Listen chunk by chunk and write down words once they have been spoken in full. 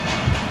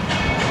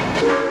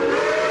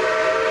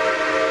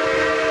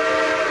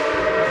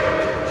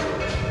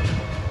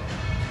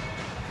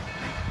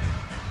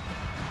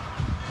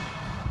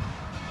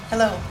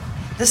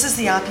This is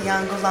the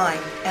Apiango Line,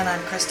 and I'm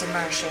Kristen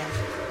Marchand.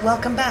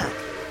 Welcome back.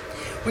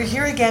 We're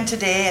here again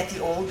today at the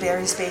old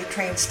Barry's Bay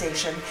train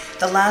station,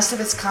 the last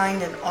of its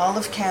kind in all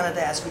of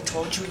Canada, as we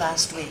told you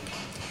last week.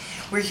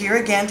 We're here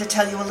again to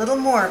tell you a little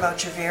more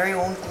about your very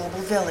own global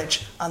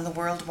village on the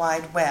World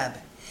Wide Web.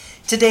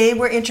 Today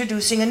we're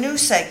introducing a new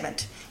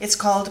segment. It's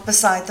called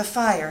Beside the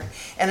Fire,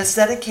 and it's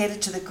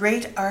dedicated to the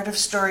great art of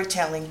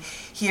storytelling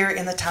here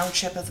in the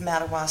township of the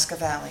Madawaska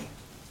Valley.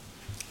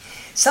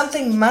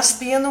 Something must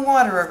be in the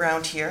water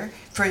around here,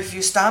 for if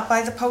you stop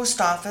by the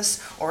post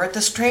office or at the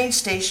train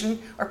station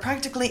or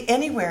practically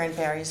anywhere in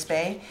Barry's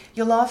Bay,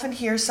 you'll often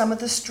hear some of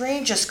the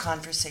strangest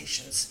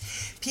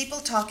conversations. People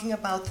talking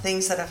about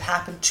things that have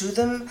happened to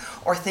them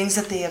or things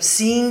that they have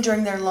seen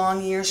during their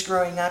long years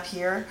growing up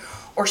here,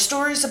 or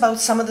stories about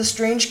some of the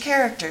strange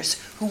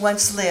characters who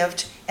once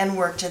lived and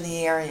worked in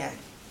the area.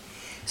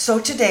 So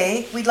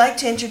today, we'd like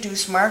to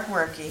introduce Mark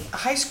Werke, a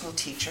high school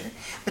teacher,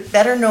 but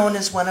better known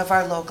as one of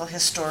our local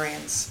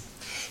historians.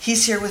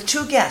 He's here with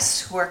two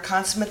guests who are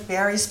consummate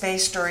Barry's Bay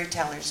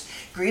storytellers,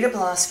 Greta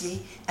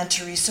Bloskie and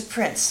Theresa,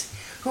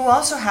 who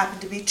also happen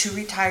to be two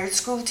retired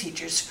school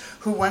teachers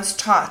who once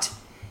taught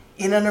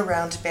in and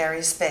around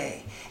Barry's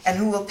Bay, and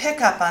who will pick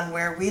up on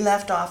where we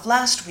left off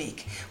last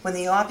week when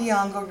the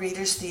Opeongo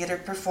Readers Theatre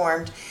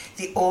performed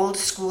the Old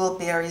School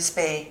Barry's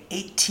Bay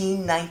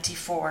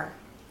 1894.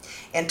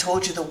 And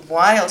told you the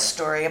wild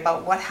story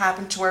about what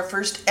happened to our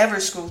first ever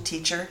school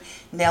teacher,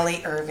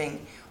 Nellie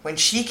Irving, when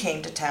she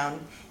came to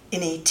town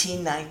in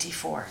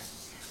 1894.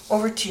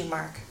 Over to you,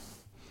 Mark.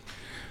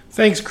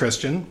 Thanks,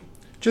 Christian.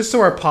 Just so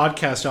our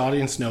podcast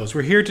audience knows,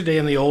 we're here today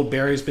in the old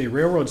Barry's Bay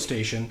Railroad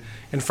Station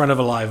in front of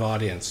a live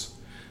audience.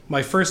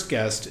 My first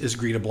guest is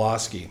Greta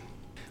Bloskie.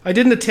 I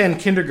didn't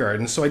attend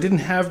kindergarten, so I didn't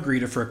have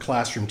Greta for a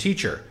classroom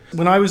teacher.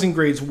 When I was in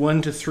grades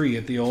 1 to 3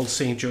 at the old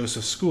St.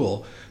 Joseph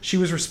School, she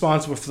was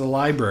responsible for the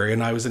library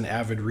and I was an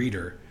avid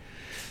reader.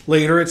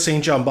 Later at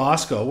St. John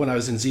Bosco, when I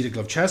was in Zita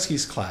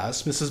Glovchesky's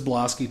class, Mrs.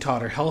 Bloskie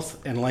taught her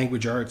health and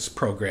language arts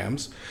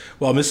programs,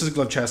 while Mrs.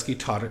 Glovchesky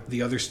taught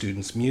the other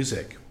students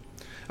music.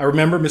 I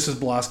remember Mrs.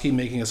 Bloskie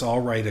making us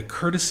all write a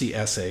courtesy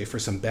essay for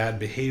some bad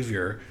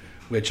behavior,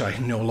 which I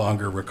no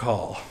longer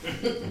recall.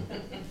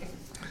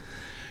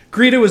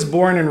 Greta was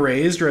born and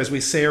raised, or as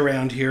we say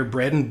around here,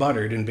 bred and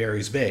buttered in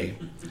Barry's Bay.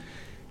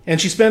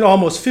 And she spent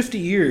almost 50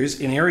 years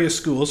in area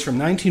schools from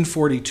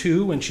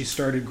 1942, when she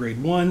started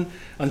grade 1,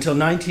 until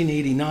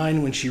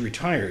 1989, when she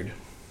retired.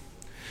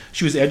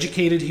 She was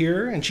educated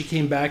here, and she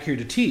came back here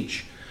to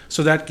teach,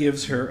 so that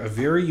gives her a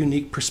very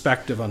unique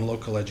perspective on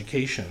local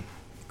education.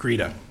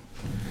 Greta,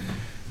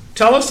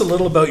 tell us a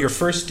little about your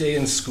first day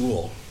in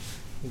school.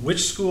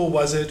 Which school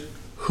was it?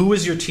 Who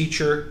was your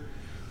teacher?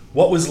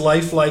 What was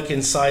life like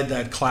inside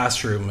that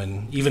classroom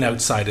and even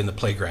outside in the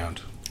playground?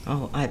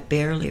 Oh, I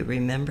barely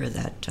remember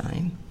that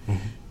time.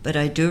 Mm-hmm. But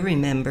I do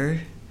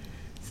remember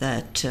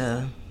that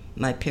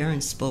my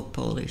parents spoke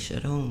Polish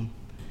at home.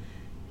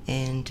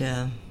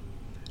 And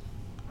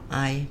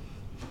I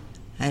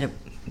had a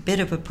bit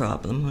of a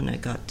problem when I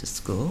got to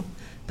school.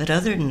 But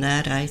other than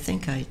that, I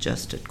think I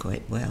adjusted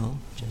quite well.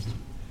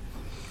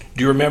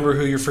 Do you remember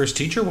who your first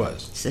teacher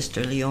was?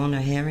 Sister Leona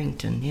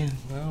Harrington, yeah.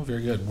 Well,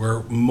 very good.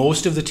 Were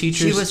most of the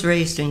teachers... She was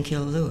raised in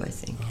Killaloe, I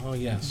think. Oh,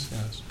 yes.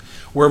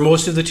 Were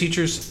most of the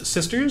teachers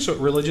sisters, or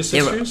religious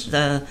sisters?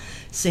 The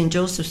St.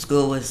 Joseph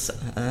School was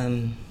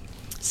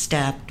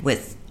staffed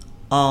with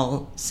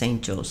all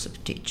St.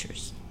 Joseph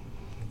teachers.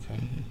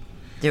 Okay. Mm-hmm.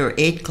 There were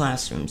 8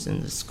 classrooms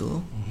in the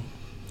school, mm-hmm.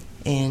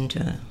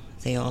 and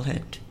they all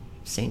had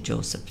St.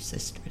 Joseph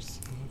sisters.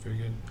 Oh, very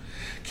good.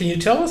 Can you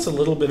tell us a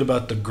little bit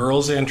about the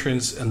girls'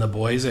 entrance and the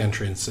boys'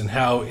 entrance, and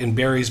how in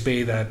Barry's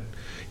Bay that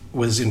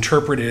was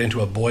interpreted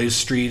into a boys'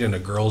 street and a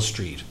girls'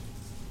 street?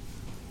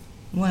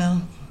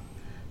 Well,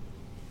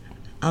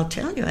 I'll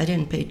tell you, I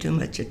didn't pay too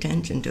much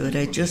attention to it.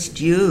 I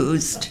just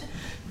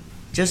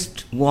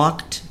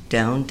walked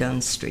down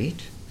Dunn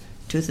Street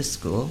to the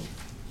school.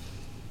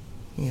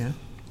 Yeah.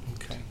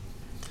 Okay.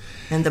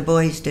 And the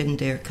boys didn't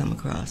dare come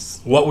across.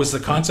 What was the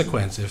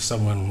consequence if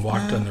someone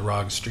walked on the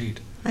wrong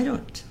street?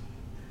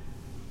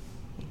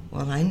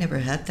 Well, I never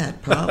had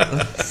that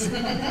problem.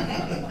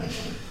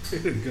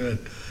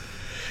 Good.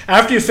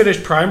 After you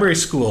finished primary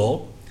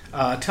school,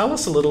 tell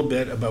us a little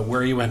bit about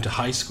where you went to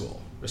high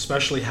school,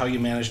 especially how you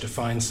managed to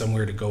find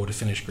somewhere to go to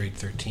finish grade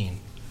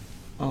 13.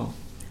 Oh,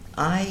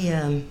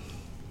 I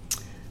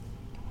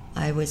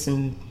was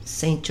in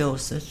St.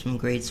 Joseph's from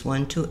grades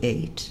 1 to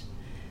 8,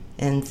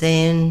 and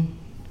then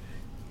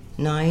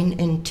 9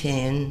 and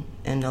 10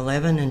 and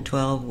 11 and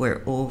 12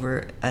 were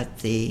over at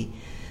the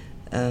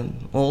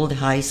old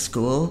high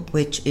school,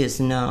 which is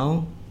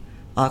now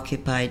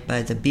occupied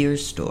by the beer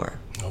store.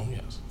 Oh,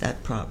 yes.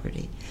 That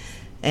property.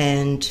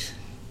 And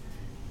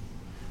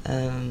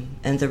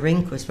the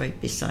rink was right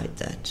beside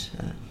that,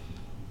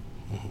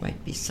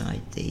 right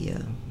beside the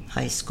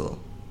high school.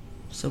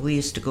 So we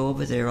used to go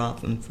over there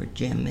often for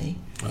gym,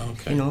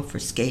 okay. For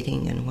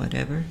skating and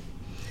whatever.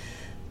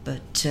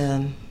 But,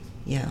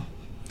 yeah.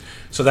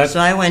 So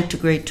I went to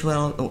grade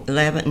 12,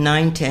 11,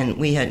 9,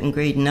 10. In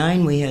grade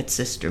 9, we had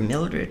Sister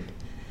Mildred.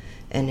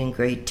 And in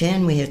grade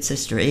 10, we had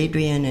Sister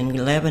Adrian. In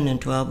 11 and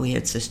 12, we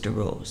had Sister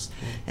Rose.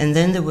 And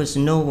then there was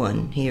no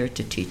one here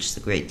to teach the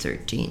grade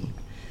 13.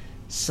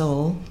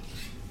 So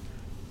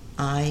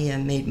I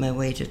made my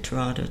way to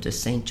Toronto to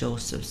St.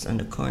 Joseph's on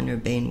the corner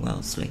of Bain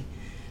Wellesley.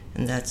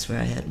 And that's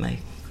where I had my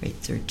grade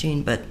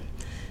 13.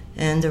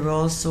 And there were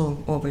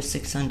also over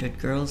 600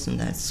 girls in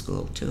that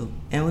school, too.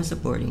 And it was a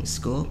boarding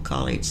school,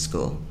 college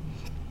school.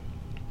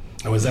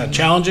 And was that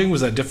challenging?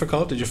 Was that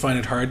difficult? Did you find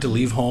it hard to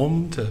leave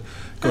home to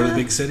go to the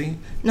big city?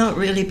 Not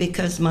really,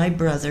 because my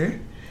brother,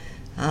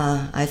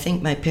 I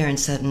think my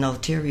parents had an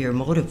ulterior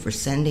motive for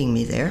sending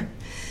me there,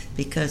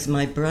 because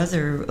my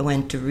brother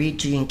went to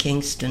Regi in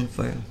Kingston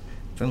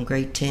from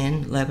grade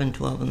 10, 11,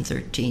 12, and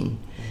 13.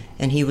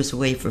 And he was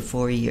away for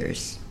 4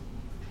 years,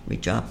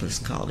 Regiopolis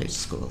College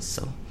School.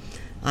 So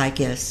I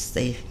guess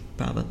they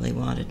probably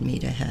wanted me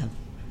to have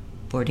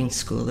boarding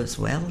school as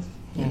well,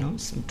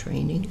 some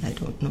training, I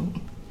don't know.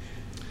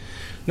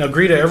 Now,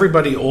 Greta,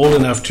 everybody old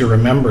enough to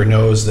remember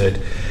knows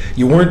that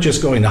you weren't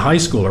just going to high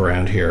school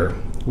around here.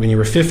 When you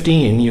were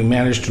 15, you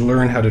managed to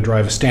learn how to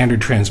drive a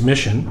standard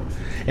transmission.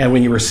 And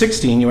when you were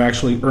 16, you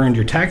actually earned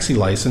your taxi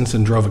license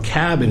and drove a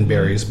cab in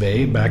Barry's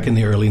Bay back in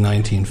the early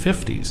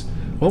 1950s.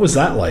 What was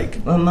that like?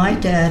 Well, my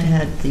dad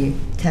had the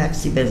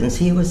taxi business.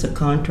 He was a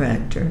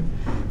contractor,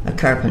 a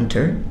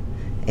carpenter,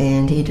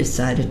 and he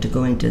decided to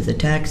go into the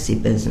taxi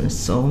business.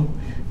 So,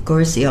 of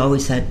course, he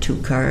always had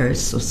 2 cars,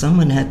 so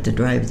someone had to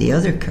drive the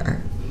other car.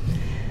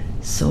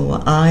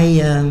 So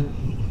I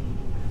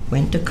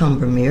went to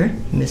Combermere.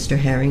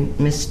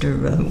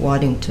 Mr.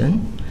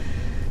 Waddington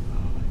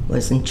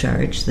was in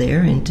charge there,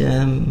 and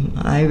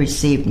I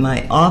received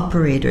my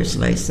operator's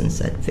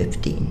license at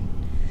 15.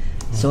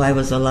 So I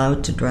was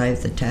allowed to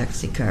drive the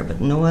taxi car,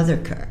 but no other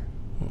car.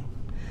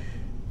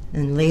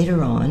 And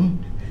later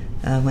on,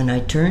 when I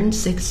turned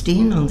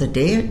 16, on the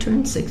day I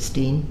turned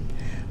 16,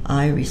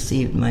 I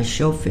received my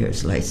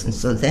chauffeur's license.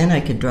 So then I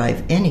could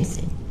drive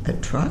anything, a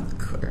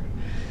truck or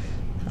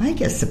I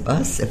guess a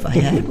bus if I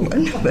had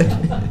one. But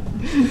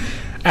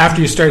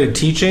after you started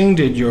teaching,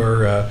 did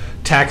your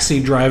taxi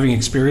driving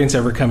experience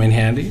ever come in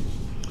handy?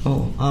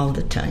 Oh, all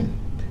the time.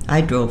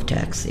 I drove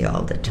taxi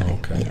all the time.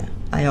 Okay. Yeah,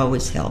 I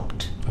always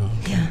helped.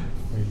 Okay. Yeah,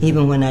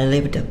 even when I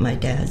lived at my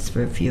dad's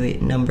for a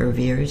number of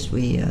years,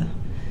 we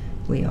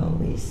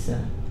always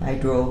I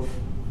drove.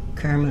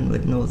 Carmen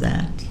would know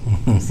that.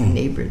 He's a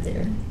neighbor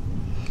there.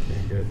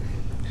 Very good.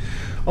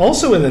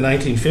 Also in the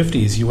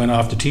 1950s, you went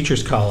off to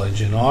Teachers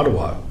College in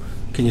Ottawa.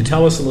 Can you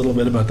tell us a little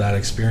bit about that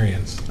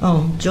experience?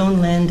 Oh, Joan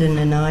Landon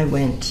and I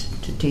went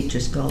to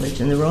Teachers College,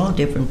 and there were all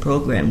different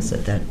programs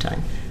at that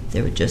time.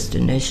 They were just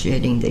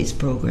initiating these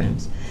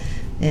programs.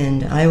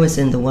 And I was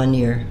in the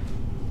 1-year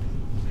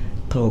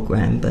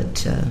program,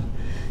 but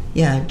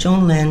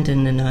Joan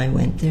Landon and I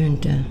went there,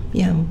 and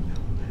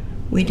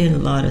we did a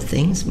lot of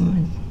things.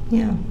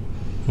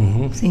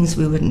 Things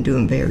we wouldn't do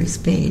in Barry's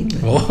Bay.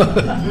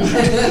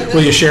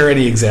 Will you share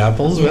any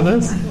examples with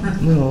us?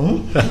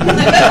 No.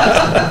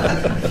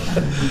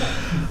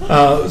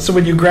 So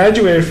when you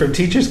graduated from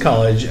Teachers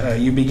College,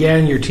 you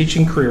began your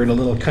teaching career in a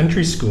little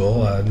country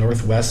school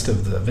northwest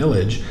of the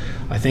village.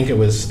 I think it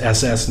was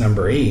SS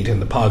number 8 in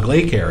the Pog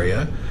Lake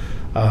area.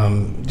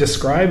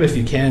 Describe, if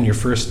you can, your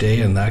first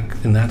day in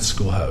that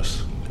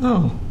schoolhouse.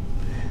 Oh,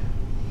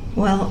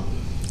 well,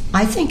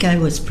 I think I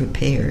was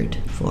prepared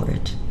for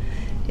it.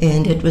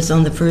 And it was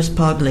on the first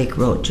Pog Lake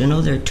Road. You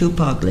know, there are 2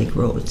 Pog Lake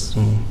Roads.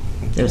 Okay.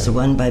 There's the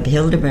one by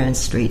Hildebrand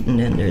Street, and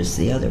then there's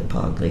the other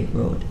Pog Lake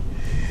Road.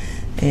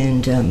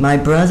 And my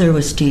brother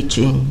was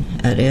teaching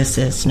at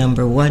SS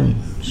number 1,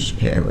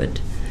 Sherwood.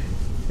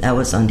 That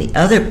was on the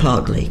other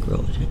Pog Lake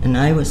Road, and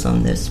I was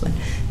on this one.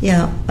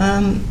 Yeah,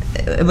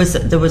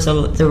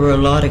 there were a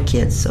lot of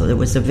kids, so there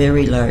was a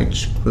very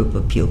large group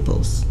of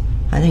pupils.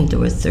 I think there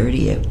were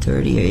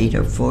 38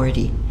 or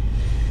 40.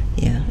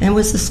 Yeah, and it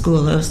was the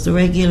schoolhouse, the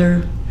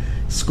regular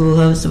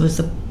schoolhouse. There was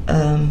a,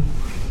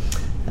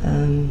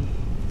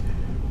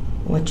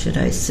 what should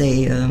I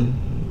say, a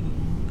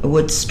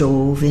wood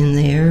stove in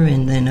there,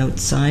 and then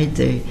outside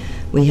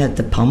we had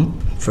the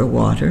pump for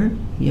water.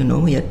 You know,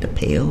 we had the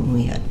pail, and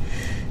we had,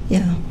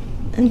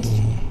 and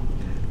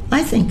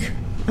I think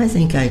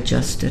I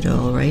adjusted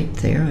all right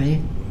there.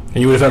 And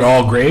you would have had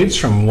all grades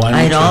from 1 to...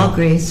 I had all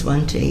grades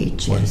 1 to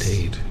 8, yes. 1 to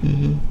 8.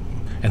 Mm-hmm.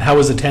 And how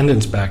was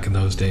attendance back in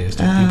those days?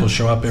 Did people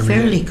show up every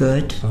day? Fairly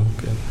good. Oh,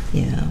 good.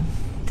 Yeah.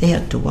 They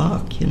had to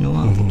walk,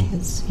 all the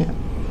kids. Yeah.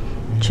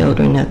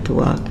 Children had to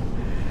walk.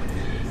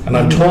 And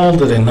I'm told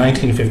that in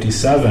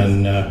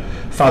 1957,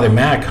 Father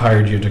Mack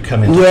hired you to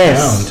come into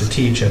town to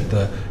teach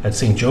at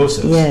St.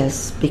 Joseph's.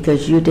 Yes,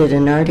 because you did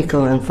an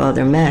article on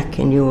Father Mack,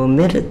 and you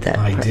omitted that.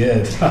 I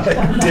did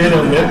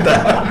omit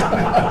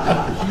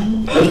that.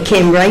 He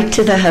came right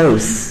to the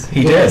house.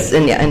 He did?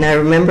 And I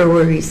remember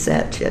where he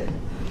sat yet.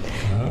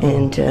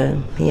 And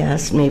he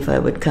asked me if I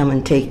would come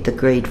and take the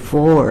grade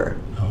 4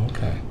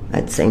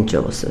 at St.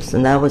 Joseph's,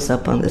 and that was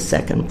up on the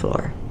 2nd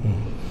floor.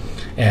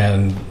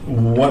 And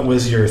what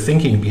was your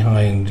thinking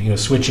behind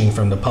switching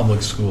from the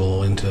public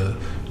school into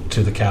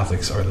the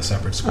Catholics or the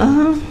separate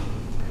school?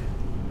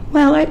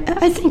 Well,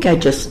 I think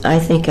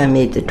I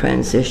made the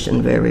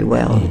transition very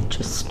well.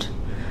 Just,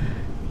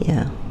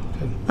 yeah.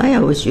 I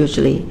always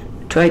usually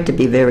tried to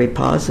be very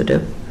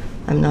positive.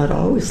 I'm not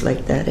always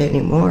like that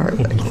anymore.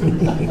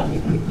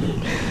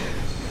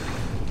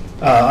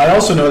 I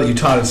also know that you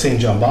taught at St.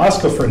 John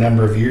Bosco for a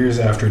number of years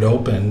after it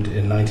opened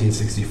in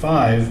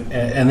 1965,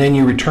 and then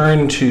you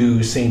returned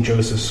to St.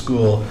 Joseph's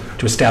School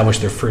to establish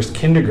their first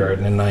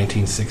kindergarten in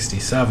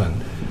 1967.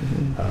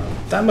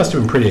 Mm-hmm. That must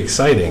have been pretty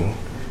exciting.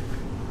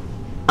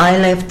 I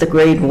left the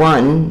grade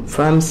 1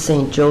 from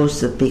St.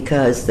 Joseph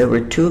because there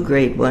were 2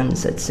 grade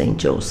 1s at St.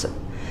 Joseph,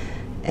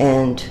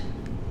 and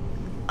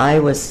I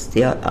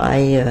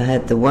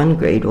had the 1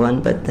 grade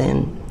 1, but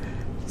then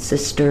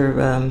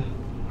Sister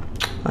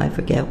I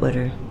forget what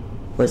her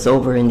was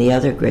over in the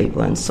other grade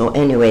 1. So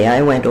anyway,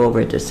 I went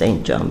over to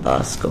St. John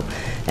Bosco,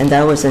 and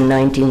that was in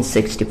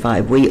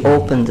 1965. We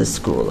opened the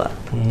school up.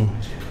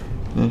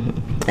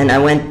 Mm-hmm. And I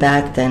went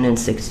back then in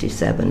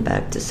 67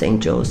 back to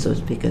St.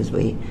 Joseph's because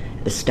we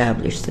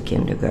established the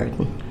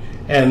kindergarten.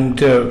 And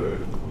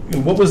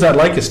what was that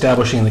like,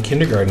 establishing the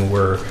kindergarten?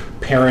 Were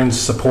parents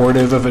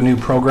supportive of a new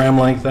program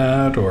like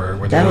that, or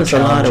were there That was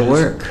challenges? a lot of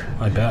work.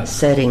 I bet.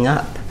 Setting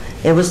up.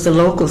 It was the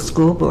local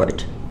school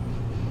board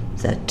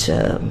that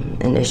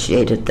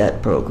initiated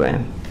that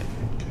program,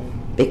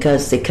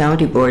 because the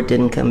county board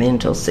didn't come in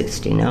until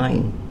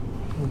 69.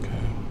 Okay.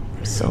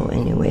 So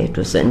anyway, it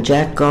was, and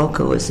Jack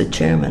Golka was the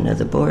chairman of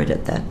the board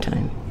at that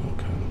time.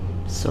 Okay.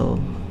 So,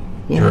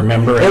 Do you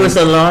remember? It was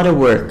a lot of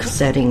work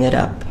setting it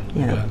up.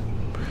 Yeah.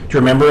 Do you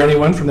remember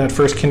anyone from that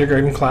first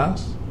kindergarten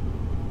class?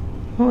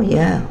 Oh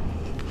yeah.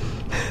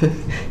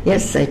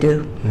 Yes, I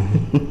do.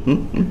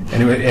 Mm-hmm.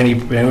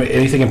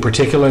 Anything in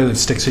particular that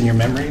sticks in your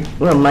memory?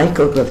 Well,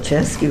 Michael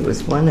Glovchevsky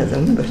was one of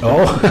them. But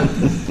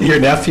your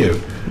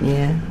nephew.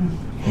 Yeah.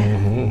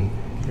 Mm-hmm.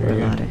 There were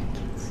a lot of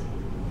kids.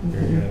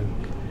 Very good.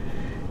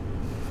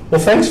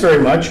 Well, thanks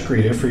very much,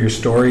 Greta, for your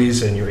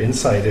stories and your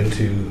insight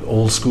into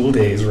old school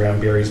days around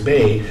Barry's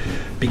Bay,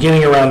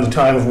 beginning around the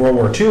time of World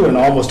War II and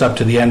almost up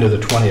to the end of the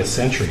 20th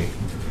century.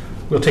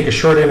 We'll take a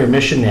short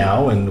intermission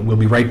now, and we'll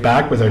be right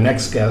back with our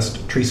next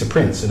guest, Theresa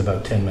Prince, in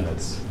about 10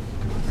 minutes.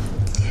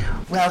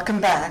 Welcome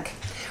back.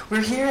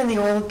 We're here in the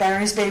old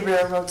Barry's Bay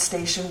Railroad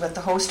Station with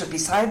the host of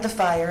Beside the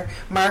Fire,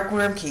 Mark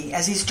Wormke,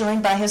 as he's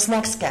joined by his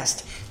next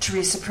guest,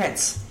 Theresa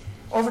Prince.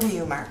 Over to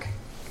you, Mark.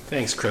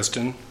 Thanks,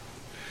 Kristen.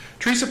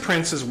 Theresa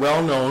Prince is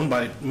well known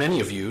by many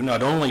of you,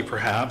 not only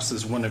perhaps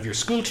as one of your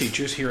school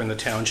teachers here in the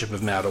township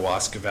of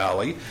Madawaska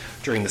Valley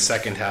during the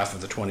second half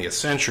of the 20th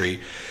century,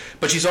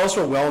 but she's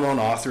also a well-known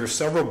author of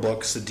several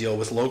books that deal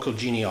with local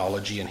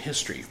genealogy and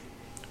history.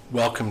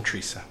 Welcome,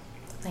 Theresa.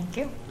 Thank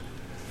you.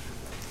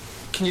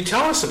 Can you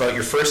tell us about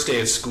your first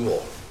day at school?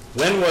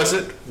 When was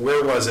it?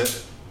 Where was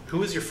it? Who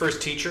was your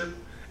first teacher?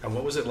 And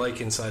what was it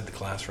like inside the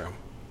classroom?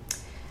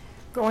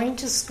 Going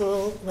to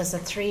school was a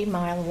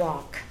 3-mile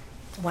walk,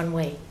 one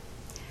way.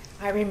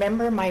 I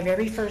remember my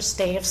very first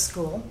day of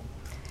school.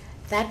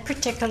 That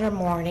particular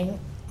morning,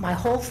 my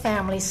whole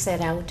family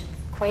set out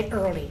quite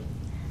early.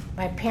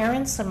 My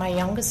parents and my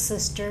youngest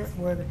sister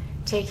were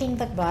taking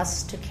the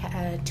bus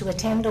to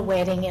attend a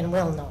wedding in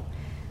Wilno.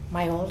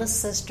 My oldest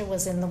sister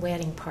was in the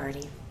wedding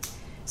party.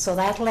 So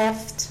that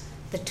left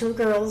the 2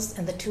 girls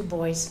and the 2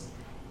 boys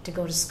to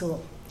go to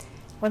school.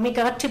 When we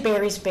got to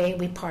Barry's Bay,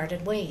 we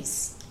parted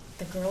ways.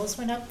 The girls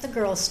went up the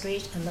girls'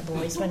 street and the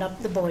boys went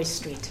up the boys'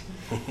 street.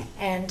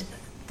 And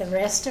the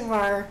rest of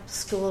our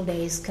school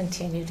days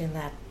continued in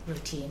that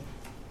routine.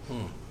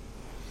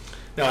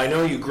 Now, I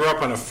know you grew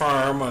up on a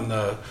farm on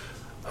the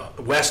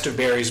west of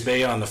Barry's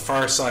Bay on the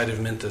far side of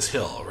Mintus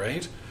Hill,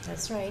 right?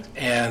 That's right.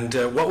 And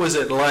what was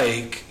it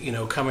like,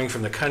 coming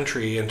from the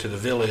country into the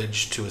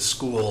village to the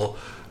school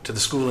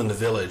in the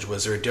village?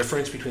 Was there a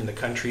difference between the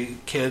country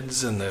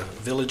kids and the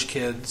village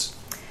kids?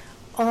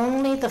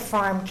 Only the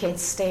farm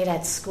kids stayed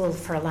at school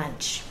for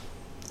lunch.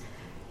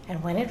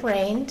 And when it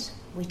rained,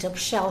 we took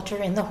shelter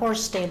in the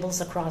horse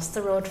stables across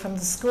the road from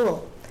the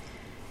school.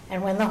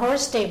 And when the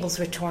horse stables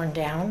were torn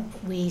down,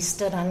 we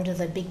stood under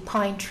the big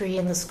pine tree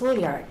in the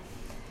schoolyard.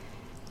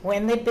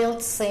 When they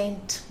built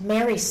St.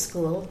 Mary's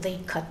School, they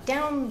cut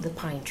down the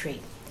pine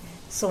tree.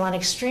 So on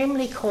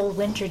extremely cold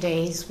winter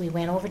days, we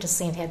went over to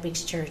St.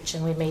 Hedwig's Church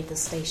and we made the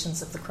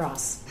Stations of the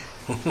Cross.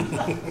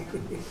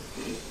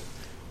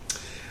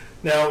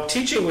 Now,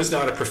 teaching was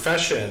not a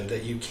profession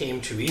that you came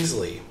to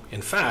easily.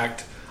 In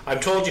fact, I'm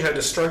told you had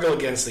to struggle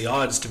against the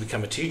odds to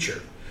become a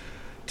teacher.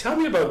 Tell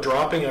me about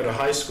dropping out of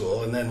high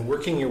school and then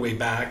working your way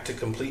back to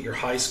complete your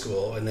high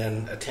school and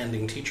then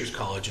attending Teachers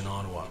College in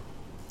Ottawa.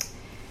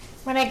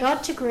 When I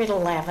got to grade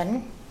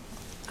 11,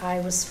 I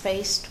was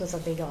faced with a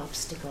big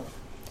obstacle.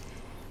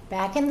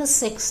 Back in the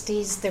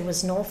 60s, there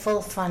was no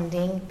full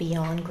funding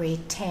beyond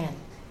grade 10.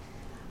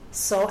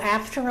 So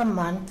after a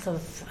month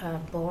of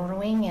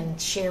borrowing and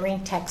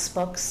sharing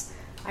textbooks,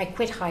 I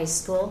quit high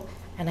school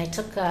and I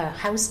took a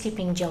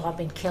housekeeping job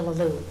in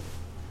Killaloe.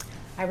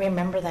 I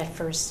remember that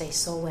first day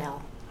so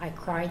well. I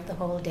cried the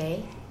whole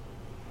day.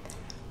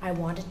 I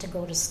wanted to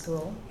go to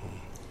school.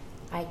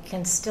 I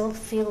can still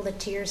feel the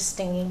tears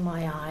stinging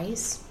my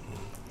eyes.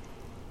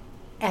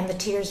 and the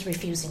tears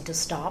refusing to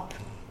stop.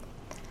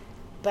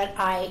 But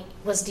I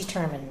was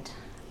determined.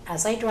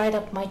 As I dried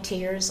up my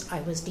tears,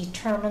 I was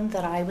determined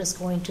that I was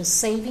going to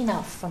save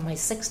enough from my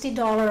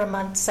 $60 a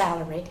month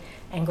salary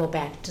and go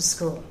back to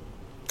school.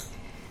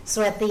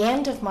 So at the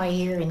end of my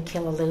year in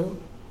Killaloe,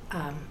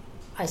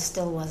 I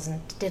still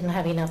didn't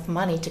have enough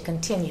money to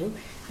continue.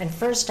 And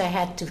first I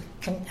had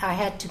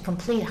to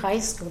complete high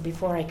school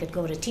before I could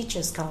go to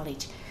teachers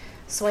college.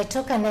 So I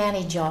took a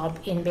nanny job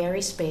in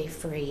Barry's Bay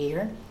for a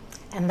year,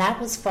 and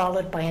that was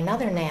followed by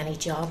another nanny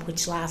job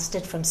which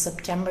lasted from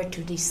September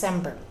to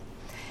December.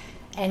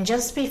 And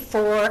just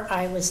before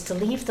I was to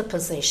leave the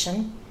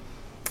position,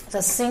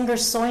 the Singer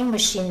sewing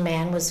machine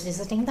man was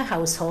visiting the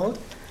household,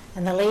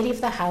 and the lady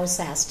of the house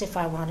asked if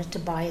I wanted to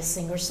buy a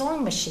Singer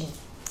sewing machine.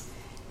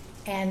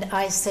 And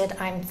I said,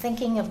 I'm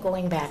thinking of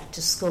going back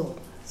to school.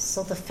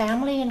 So the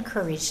family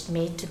encouraged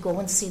me to go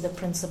and see the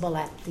principal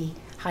at the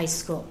high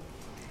school.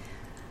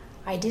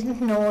 I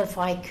didn't know if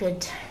I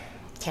could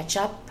catch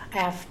up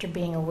after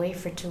being away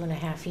for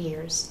 2.5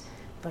 years,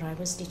 but I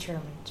was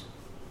determined.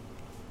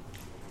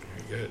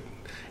 Very good.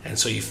 And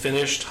so you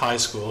finished high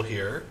school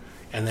here,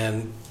 and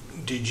then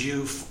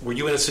were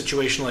you in a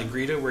situation like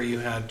Greta where you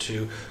had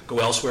to go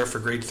elsewhere for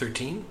grade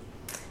 13?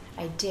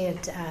 I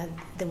did.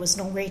 There was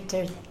no grade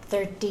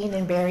 13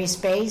 in Barry's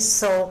Bay,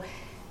 so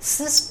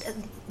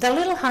the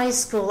little high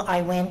school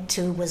I went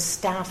to was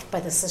staffed by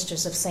the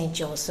Sisters of St.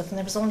 Joseph, and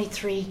there was only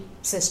 3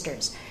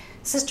 sisters.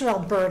 Sister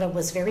Alberta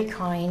was very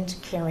kind,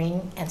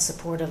 caring, and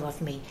supportive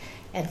of me.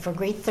 And for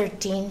grade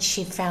 13,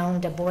 she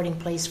found a boarding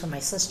place for my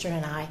sister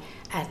and I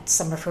at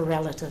some of her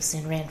relatives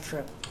in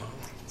Renfrew. Oh.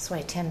 So I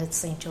attended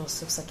St.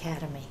 Joseph's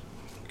Academy.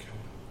 Okay.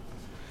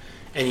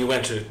 And you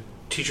went to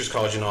Teachers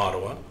College in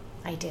Ottawa.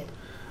 I did.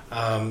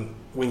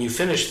 When you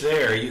finished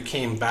there, you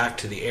came back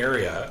to the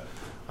area.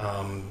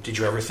 Did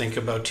you ever think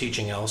about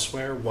teaching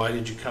elsewhere? Why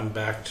did you come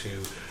back to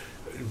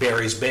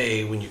Barry's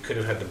Bay when you could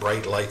have had the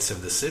bright lights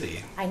of the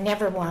city? I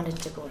never wanted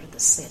to go to the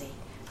city.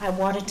 I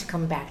wanted to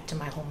come back to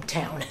my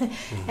hometown.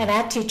 Mm-hmm. And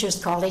at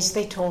Teachers College,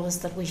 they told us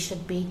that we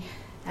should be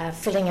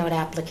filling out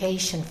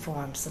application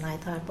forms. And I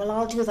thought, well,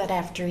 I'll do that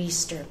after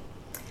Easter.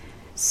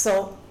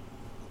 So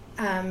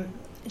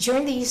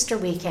during the Easter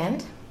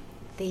weekend,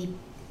 the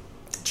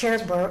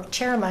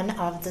chairman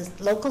of the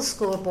local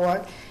school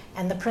board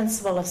and the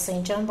principal of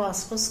St. John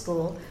Bosco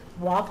School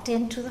walked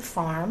into the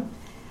farm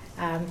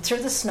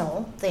through the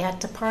snow. They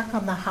had to park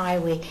on the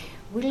highway.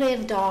 We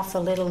lived off a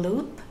little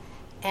loop,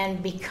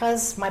 and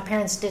because my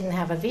parents didn't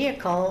have a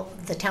vehicle,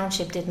 the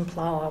township didn't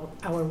plow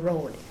our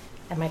road,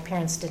 and my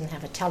parents didn't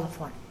have a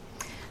telephone.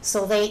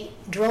 So they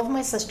drove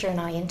my sister and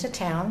I into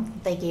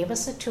town. They gave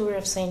us a tour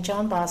of St.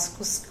 John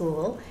Bosco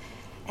School,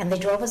 and they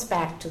drove us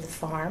back to the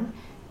farm,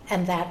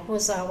 and that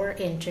was our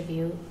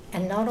interview.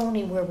 And not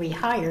only were we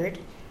hired,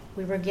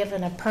 we were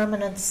given a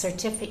permanent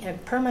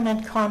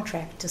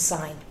contract to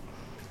sign.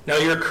 Now,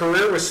 your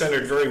career was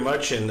centered very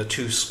much in the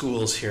 2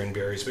 schools here in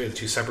Barry's Bay, the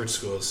 2 separate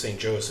schools, St.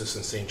 Joseph's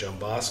and St. John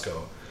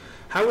Bosco.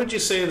 How would you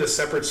say the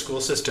separate school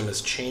system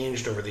has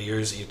changed over the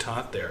years that you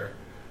taught there?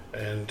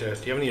 And do you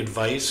have any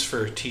advice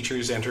for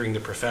teachers entering the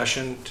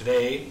profession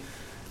today?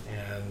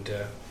 And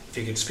if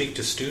you could speak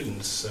to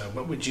students,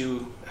 how would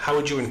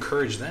you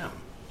encourage them?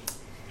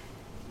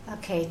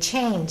 Okay,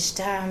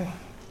 changed.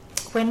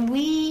 When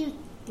we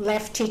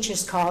left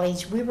Teachers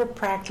College, we were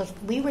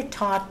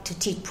taught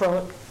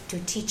to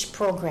teach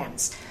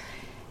programs.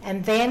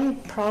 And then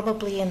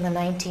probably in the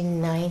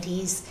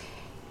 1990s,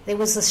 there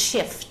was a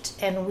shift,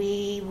 and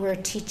we were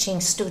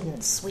teaching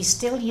students. We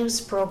still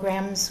used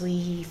programs,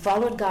 we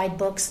followed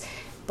guidebooks,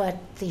 but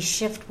the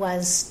shift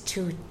was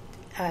to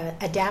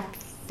adapt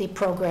the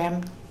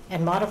program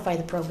and modify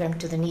the program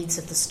to the needs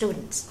of the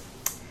students.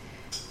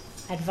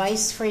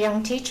 Advice for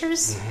young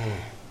teachers?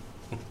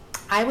 Mm-hmm.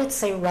 I would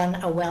say run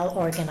a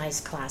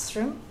well-organized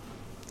classroom.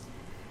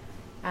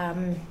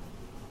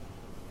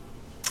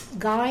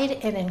 Guide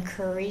and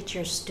encourage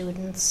your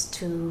students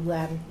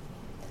to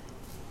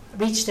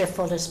reach their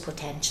fullest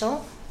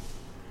potential.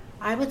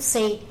 I would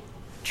say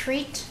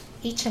treat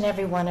each and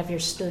every one of your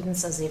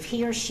students as if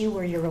he or she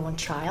were your own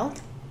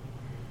child.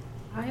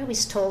 I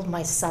always told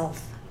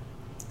myself,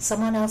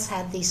 someone else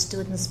had these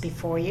students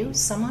before you,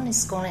 someone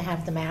is going to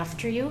have them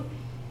after you.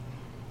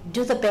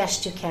 Do the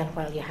best you can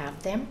while you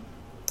have them.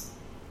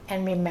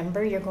 And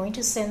remember, you're going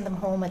to send them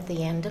home at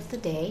the end of the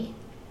day.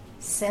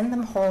 Send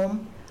them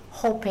home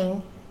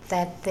hoping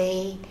that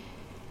they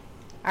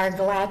are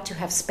glad to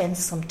have spent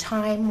some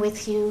time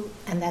with you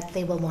and that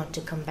they will want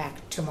to come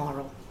back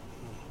tomorrow.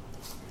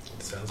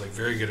 Sounds like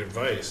very good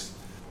advice.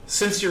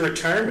 Since your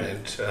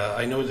retirement,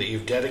 I know that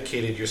you've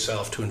dedicated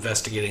yourself to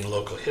investigating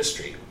local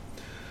history.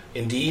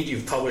 Indeed,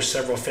 you've published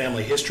several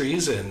family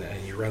histories and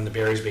you run the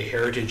Barry's Bay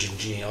Heritage and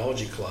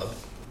Genealogy Club.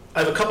 I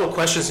have a couple of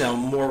questions now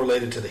more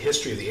related to the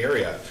history of the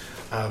area.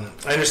 I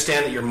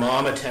understand that your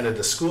mom attended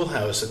the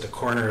schoolhouse at the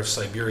corner of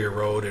Siberia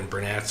Road and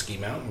Bernatsky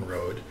Mountain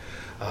Road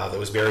that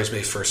was Barry's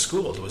Bay's first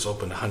school that was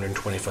opened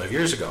 125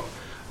 years ago.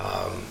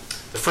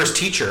 The first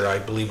teacher, I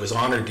believe, was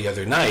honored the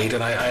other night,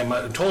 and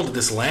I'm told that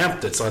this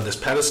lamp that's on this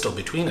pedestal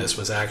between us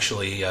was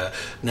actually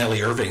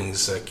Nellie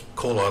Irving's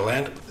coal oil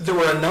lamp. There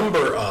were a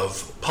number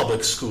of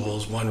public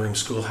schools, one-room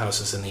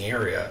schoolhouses in the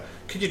area.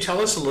 Could you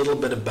tell us a little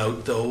bit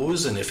about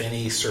those, and if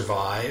any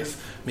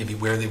survive, maybe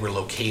where they were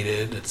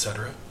located,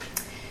 etc.?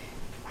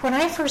 When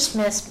I first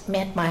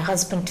met my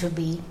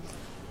husband-to-be,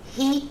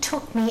 he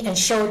took me and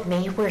showed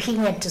me where he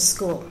went to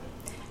school.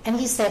 And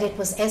he said it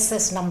was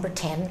SS number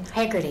 10,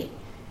 Haggerty.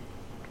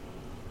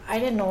 I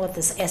didn't know what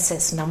this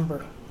SS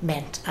number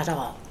meant at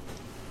all.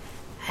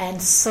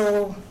 And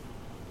so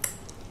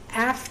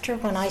after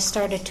when I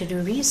started to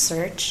do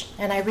research,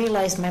 and I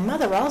realized my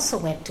mother also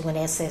went to an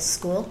SS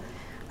school,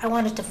 I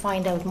wanted to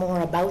find out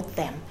more about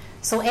them.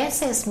 So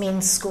SS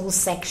means school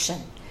section.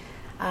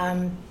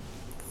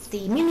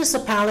 The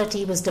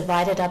municipality was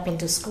divided up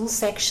into school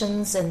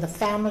sections, and the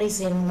families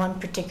in one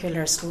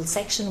particular school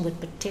section would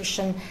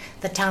petition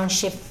the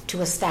township to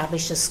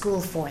establish a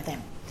school for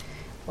them.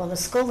 Well, the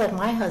school that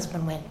my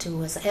husband went to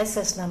was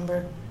SS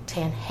number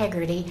 10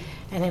 Haggerty,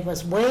 and it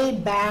was way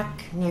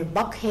back near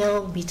Buck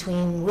Hill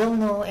between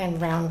Wilno and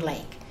Round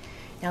Lake.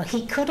 Now,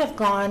 he could have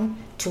gone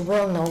to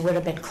Wilno, would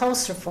have been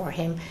closer for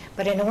him,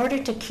 but in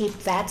order to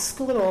keep that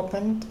school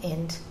open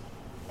in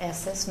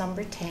SS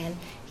number 10,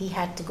 he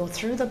had to go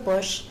through the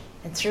bush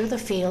and through the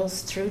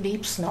fields, through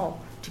deep snow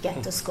to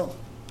get to school.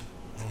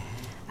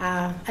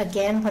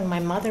 Again, when my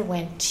mother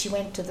went, she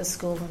went to the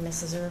school where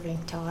Mrs. Irving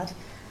taught.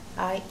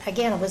 I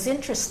was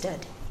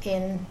interested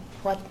in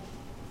what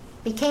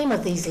became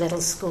of these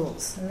little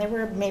schools. And there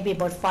were maybe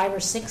about 5 or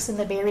 6 in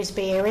the Barry's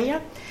Bay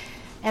area.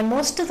 And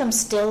most of them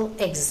still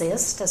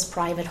exist as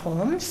private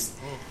homes.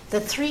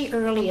 The 3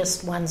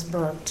 earliest ones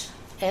burnt.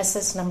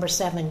 SS number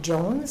 7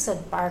 Jones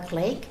at Bark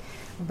Lake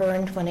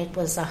burned when it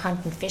was a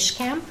hunt and fish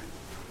camp.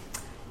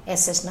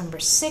 SS number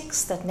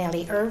 6 that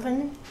Nellie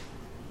Irvin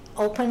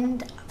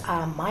opened.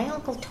 My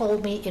uncle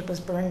told me it was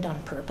burned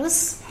on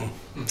purpose.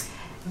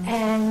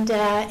 And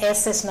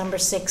SS number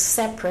 6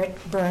 separate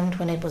burned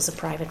when it was a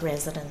private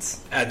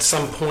residence. At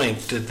some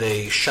point, did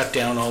they shut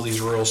down all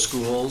these rural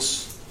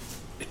schools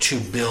to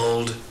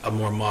build a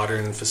more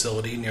modern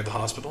facility near the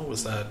hospital?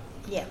 Was that?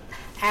 Yeah.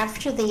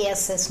 After the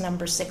SS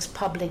number 6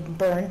 public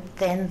burned,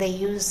 then they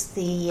used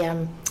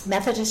the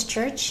Methodist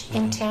church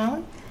in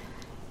town,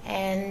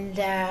 and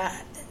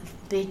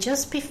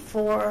just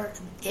before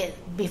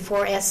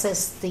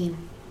SS, the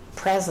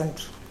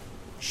present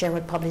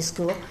Sherwood Public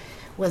School,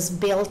 was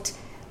built,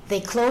 they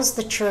closed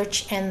the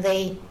church and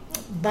they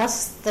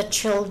bused the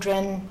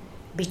children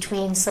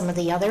between some of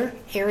the other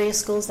area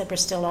schools that were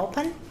still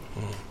open.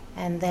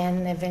 And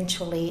then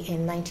eventually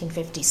in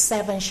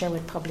 1957,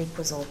 Sherwood Public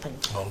was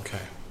opened. Okay.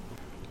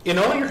 In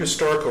all your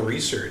historical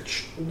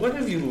research, what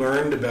have you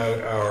learned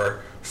about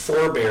our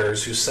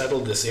forebears who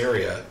settled this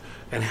area,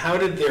 and how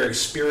did their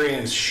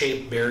experience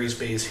shape Barry's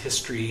Bay's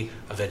history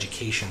of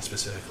education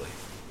specifically?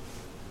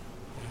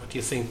 What do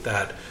you think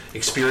that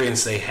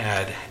experience they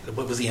had,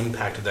 what was the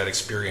impact of that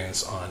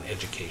experience on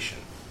education?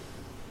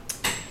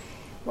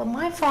 Well,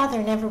 my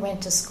father never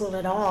went to school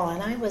at all,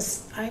 and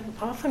I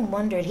often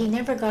wondered, he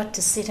never got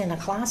to sit in a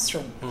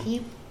classroom.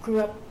 He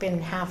grew up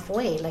in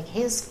halfway, like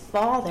his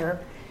father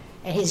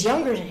and his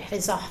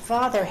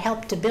father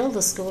helped to build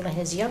the school, and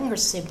his younger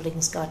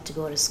siblings got to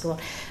go to school.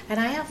 And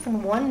I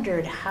often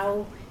wondered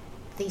how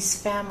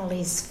these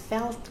families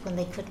felt when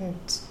they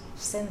couldn't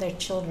send their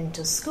children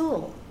to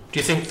school. Do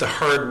you think the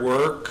hard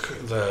work,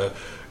 the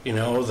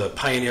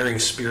pioneering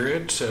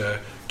spirit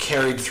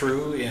carried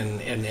through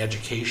in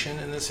education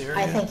in this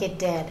area? I think it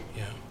did.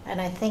 Yeah.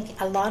 And I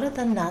think a lot of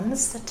the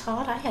nuns that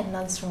taught, I had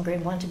nuns from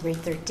grade 1 to grade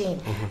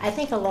 13. I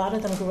think a lot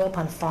of them grew up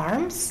on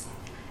farms,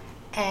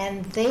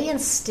 and they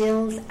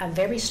instilled a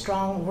very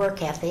strong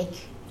work ethic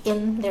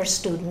in their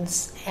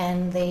students,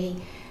 and they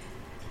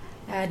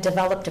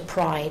developed a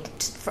pride,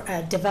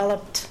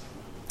 developed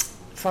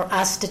for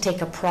us to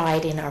take a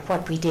pride in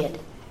what we did.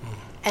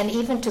 And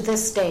even to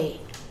this day,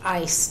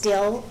 I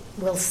still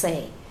will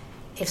say,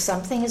 if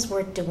something is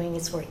worth doing,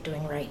 it's worth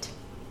doing right.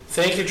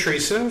 Thank you,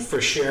 Theresa,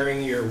 for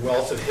sharing your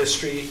wealth of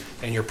history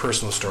and your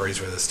personal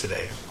stories with us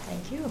today.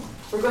 Thank you.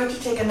 We're going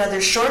to take another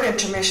short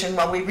intermission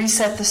while we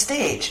reset the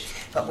stage.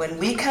 But when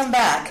we come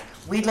back,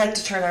 we'd like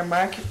to turn our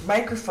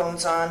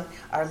microphones on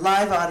our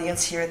live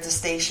audience here at the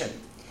station.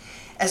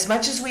 As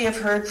much as we have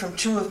heard from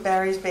 2 of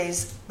Barry's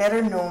Bay's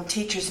better-known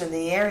teachers in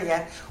the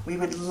area, we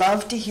would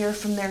love to hear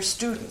from their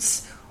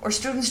students, or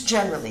students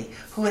generally,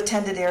 who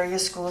attended area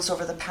schools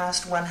over the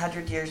past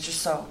 100 years or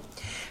so.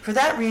 For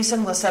that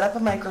reason, we'll set up a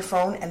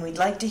microphone, and we'd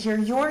like to hear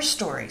your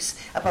stories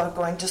about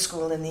going to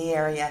school in the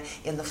area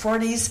in the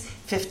 40s,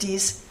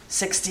 50s,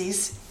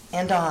 60s,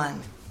 and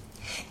on.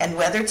 And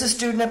whether it's a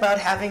student about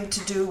having to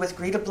do with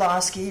Greta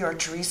Bloskie or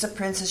Theresa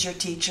Prince as your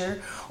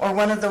teacher, or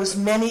one of those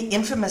many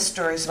infamous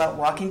stories about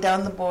walking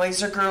down the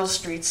boys' or girls'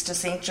 streets to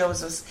St.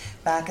 Joseph's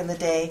back in the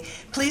day,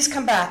 please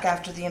come back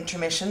after the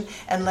intermission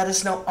and let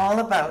us know all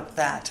about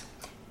that.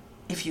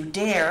 If you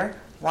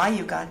dare, why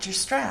you got your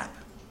strap,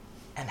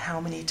 and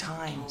how many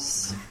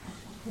times.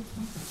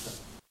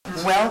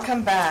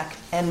 Welcome back.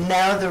 And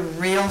now the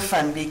real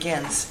fun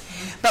begins.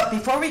 But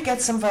before we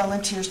get some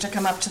volunteers to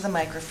come up to the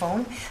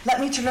microphone, let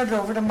me turn it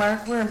over to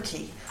Mark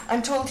Wormke.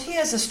 I'm told he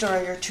has a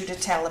story or two to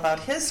tell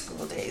about his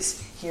school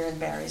days here in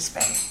Barry's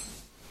Bay.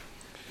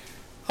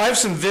 I have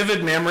some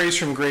vivid memories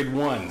from grade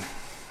 1.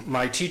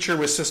 My teacher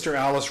was Sister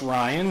Alice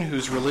Ryan,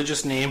 whose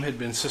religious name had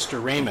been Sister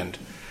Raymond.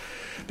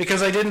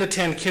 Because I didn't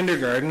attend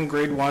kindergarten,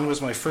 grade 1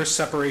 was my first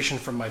separation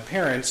from my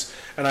parents,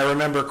 and I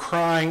remember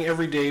crying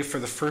every day for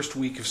the first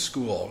week of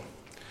school.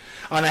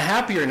 On a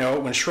happier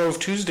note, when Shrove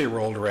Tuesday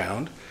rolled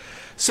around,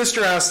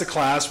 Sister asked the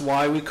class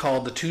why we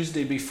called the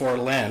Tuesday before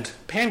Lent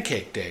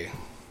Pancake Day.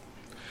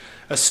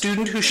 A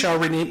student who shall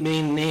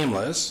remain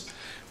nameless,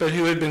 but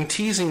who had been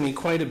teasing me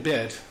quite a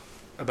bit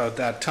about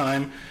that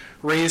time,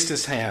 raised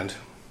his hand.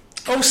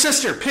 "Oh,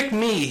 sister, pick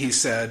me," he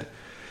said.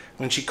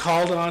 When she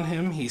called on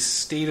him, he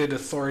stated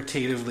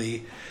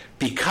authoritatively,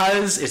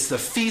 "Because it's the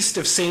Feast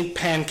of St.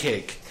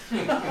 Pancake."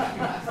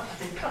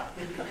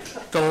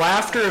 The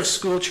laughter of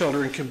school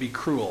children can be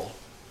cruel,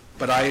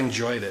 but I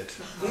enjoyed it.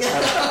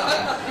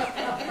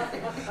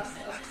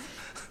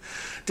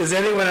 Does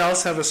anyone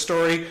else have a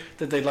story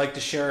that they'd like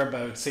to share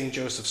about St.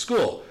 Joseph's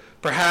School?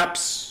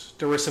 Perhaps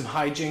there were some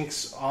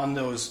hijinks on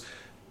those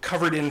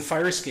covered-in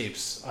fire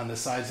escapes on the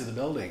sides of the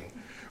building.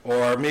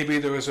 Or maybe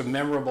there was a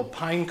memorable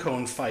pine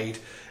cone fight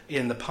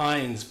in the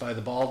pines by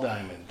the Ball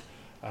Diamond.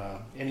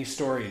 Any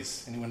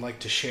stories anyone like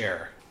to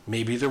share?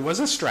 Maybe there was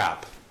a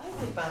strap. I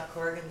think Bob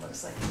Corrigan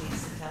looks like he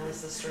needs to tell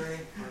us the story.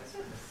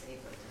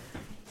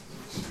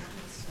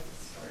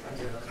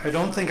 I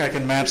don't think I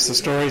can match the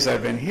stories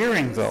I've been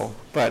hearing, though,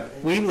 but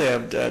we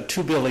lived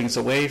 2 buildings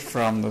away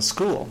from the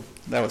school.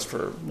 That was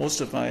for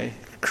most of my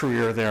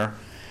career there.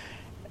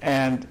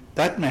 And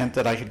that meant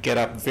that I could get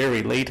up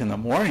very late in the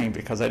morning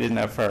because I didn't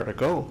have far to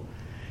go.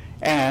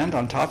 And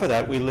on top of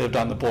that, we lived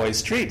on the boys'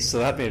 street, so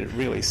that made it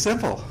really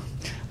simple.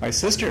 My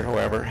sister,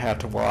 however, had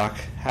to walk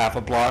half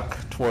a block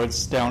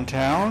towards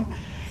downtown,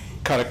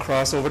 cut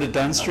across over to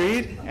Dunn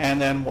Street, and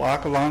then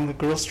walk along the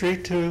girls'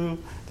 street to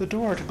the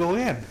door to go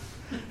in.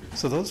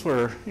 So those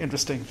were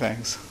interesting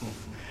things.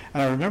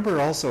 And I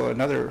remember also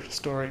another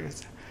story.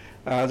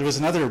 There was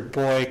another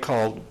boy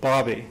called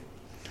Bobby.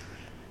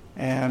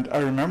 And I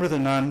remember the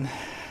nun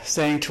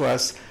saying to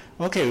us,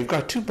 "Okay, we've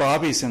got 2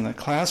 Bobbies in the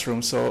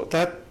classroom, so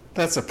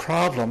that's a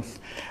problem.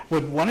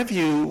 Would one of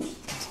you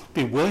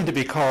be willing to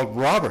be called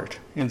Robert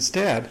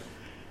instead?"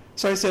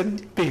 So I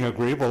said, being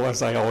agreeable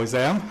as I always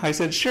am, I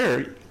said,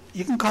 "Sure,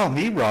 you can call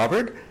me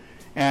Robert."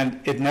 And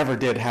it never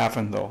did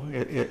happen, though.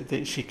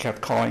 She kept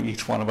calling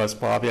each one of us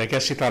Bobby. I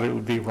guess she thought it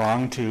would be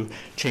wrong to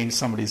change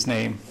somebody's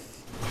name.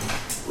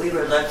 We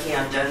were lucky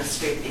on Dunn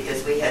Street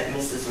because we had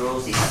Mrs.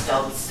 Rosie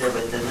Stultz there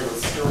with the little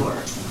store.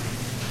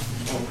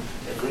 And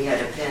if we had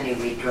a penny,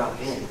 we'd drop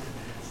in.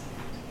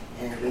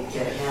 And we'd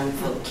get a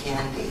handful of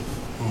candy.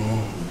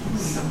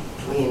 So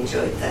we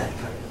enjoyed that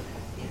part of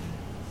it.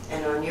 Yeah.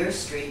 And on your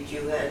street,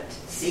 you had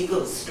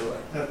Siegel's store.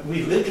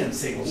 We lived in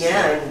Siegel's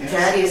Yeah, store. and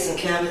Thaddeus and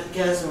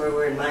Casimir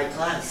were in my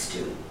class,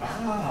 too.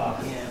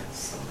 Ah. Yeah,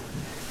 so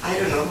I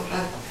don't know.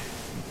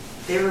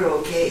 They were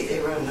okay. They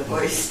were on the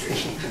boys'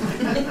 street.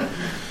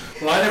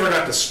 Well, I never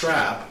got the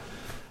strap,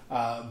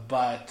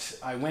 but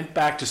I went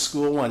back to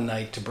school one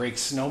night to break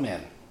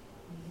snowmen.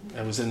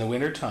 It was in the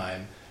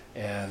wintertime,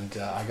 and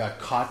I got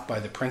caught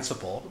by the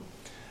principal,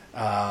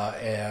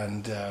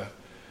 and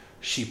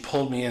she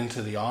pulled me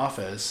into the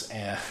office,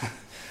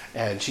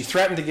 and she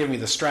threatened to give me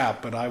the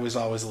strap, but I was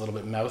always a little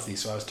bit mouthy,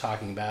 so I was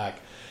talking back.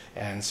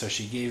 And so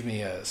she gave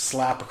me a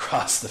slap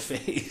across the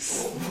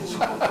face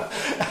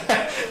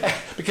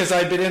because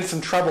I'd been in some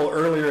trouble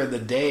earlier in the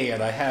day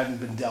and I hadn't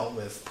been dealt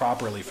with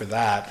properly for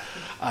that.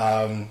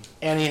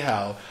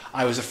 Anyhow,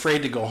 I was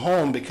afraid to go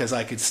home because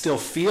I could still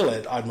feel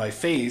it on my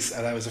face,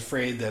 and I was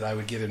afraid that I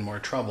would get in more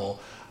trouble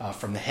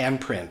from the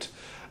handprint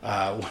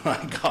when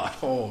I got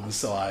home.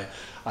 So I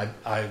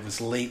was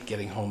late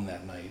getting home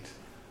that night.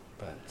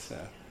 But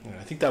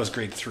I think that was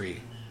grade 3.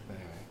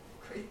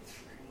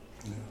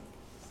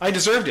 I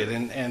deserved it,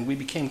 and we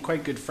became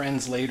quite good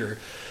friends later.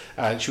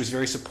 She was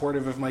very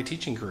supportive of my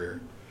teaching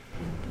career.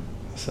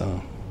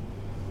 So,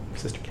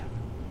 Sister Kat.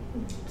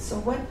 So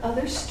what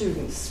other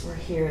students were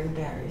here in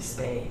Barry's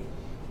Bay?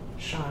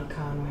 Sean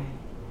Conway.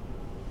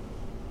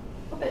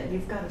 I'll bet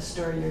you've got a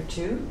story or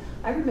two.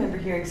 I remember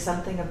hearing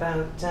something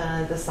about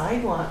the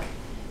sidewalk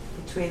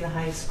between the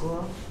high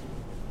school,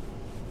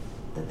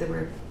 that there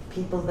were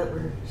people that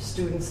were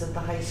students at the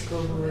high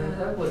school who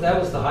were... That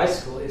was the high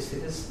school. You see,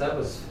 that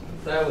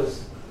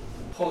was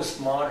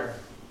postmodern.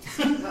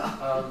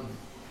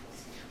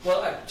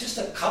 Well, just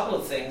a couple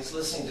of things.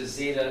 Listening to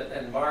Zeta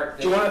and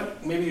Mark. Do you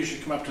want? Maybe you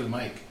should come up to the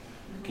mic.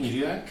 Can you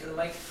do that? The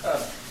mic.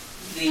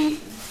 The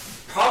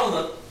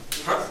problem.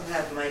 Doesn't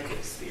have mic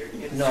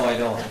experience. No, I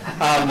don't.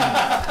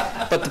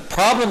 But the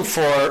problem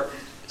for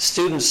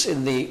students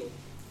in the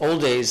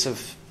old days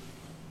of,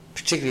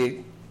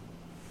 particularly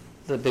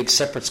the big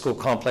separate school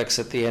complex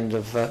at the end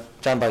of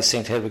down by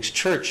St. Hedwig's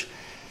Church,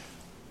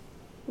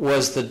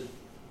 was the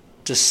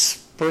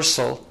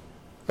dispersal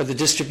or the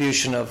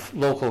distribution of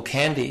local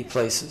candy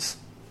places.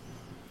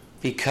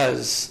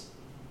 because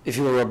if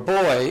you were a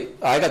boy,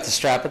 I got the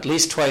strap at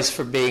least twice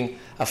for being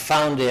a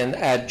found-in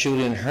at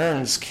Julian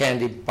Hearn's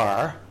candy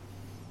bar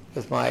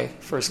with my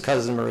first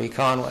cousin, Marie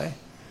Conway.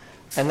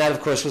 And that,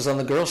 of course, was on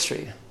the Girl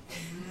Street.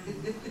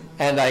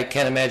 And I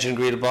can't imagine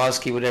Greta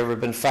Bloskie would ever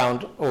have been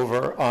found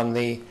over on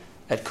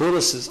at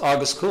Coulis's,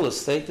 August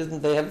Coulis.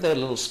 They had a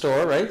little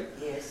store, right?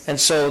 Yes. And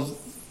so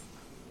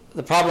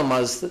the problem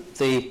was that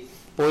the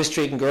Boy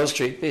Street and Girl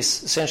Street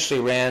essentially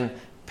ran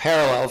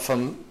parallel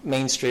from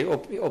Main Street,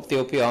 up the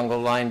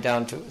Opeongo line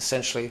down to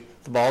essentially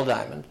the Ball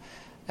Diamond.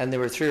 And there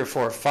were 3 or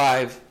 4 or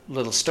 5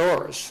 little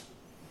stores.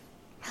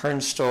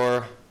 Hearn's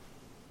store,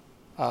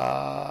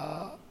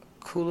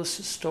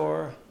 Coulis's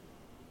store,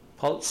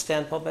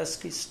 Stan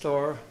Polbesky's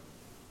store,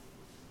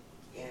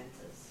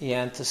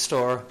 Yanta's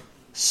store.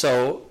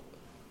 So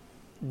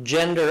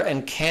gender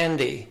and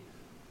candy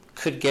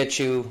could get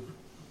you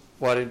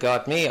what it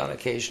got me on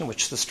occasion,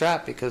 which is the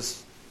strap,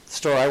 because the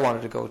store I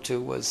wanted to go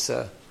to was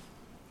at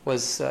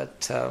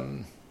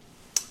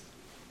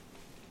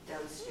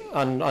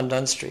on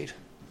Dunn Street.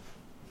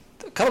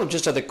 A couple of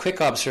just other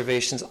quick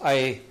observations.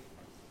 Bob,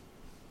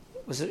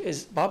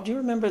 do you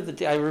remember the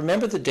day? I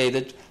remember the day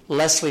that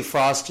Leslie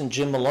Frost and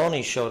Jim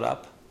Maloney showed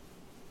up,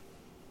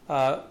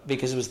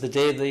 because it was the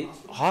day the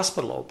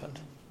hospital opened,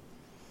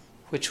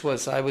 which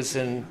was, I was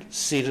in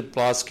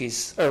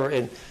Bloskie's, or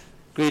in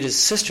Greta's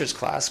sister's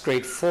class,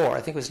 grade 4,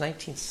 I think it was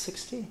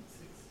 1960.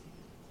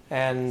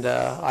 And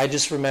I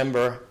just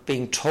remember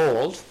being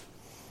told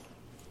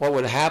what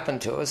would happen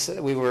to us.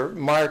 We were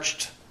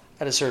marched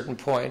at a certain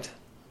point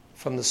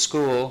from the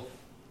school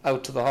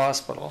out to the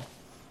hospital.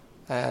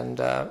 And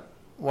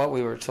what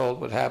we were told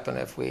would happen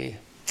if we,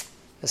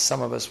 as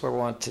some of us were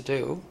wont to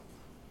do,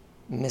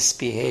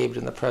 misbehaved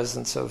in the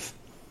presence of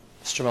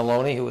Mr.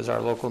 Maloney, who was our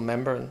local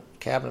member and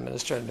cabinet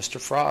minister, and Mr.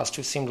 Frost,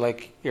 who seemed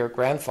like your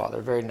grandfather,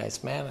 a very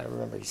nice man, I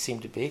remember he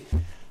seemed to be.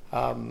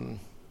 And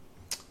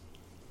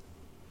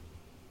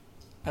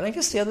I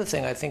guess the other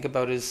thing I think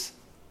about is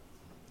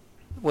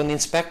when the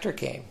inspector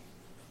came,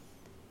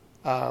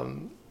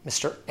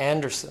 Mr.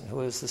 Anderson, who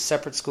was the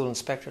separate school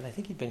inspector, and I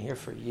think he'd been here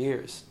for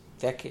years,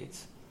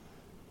 decades.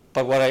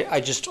 But what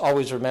I just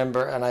always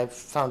remember, and I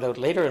found out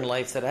later in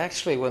life, that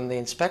actually when the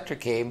inspector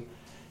came,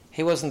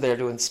 he wasn't there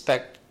to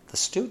inspect the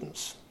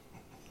students,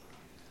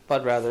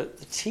 but rather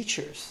the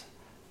teachers.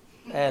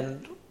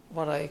 And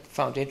what I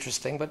found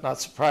interesting, but not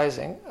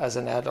surprising as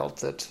an adult,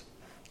 that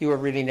you were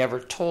really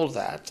never told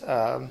that.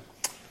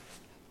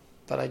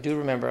 But I do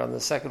remember on the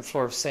second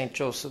floor of St.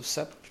 Joseph's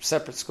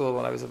separate school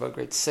when I was about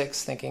grade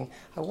 6, thinking,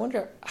 I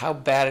wonder how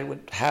bad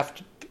it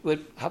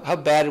how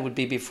bad it would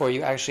be before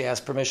you actually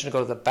asked permission to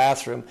go to the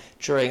bathroom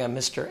during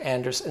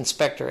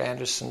Inspector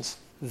Anderson's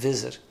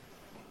visit.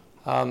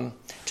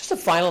 Just a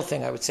final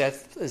thing I would say,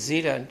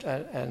 Zita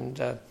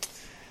and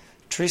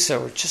Theresa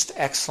were just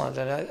excellent,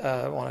 and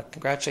I want to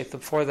congratulate them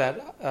for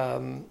that.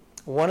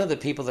 One of the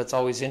people that's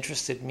always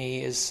interested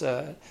me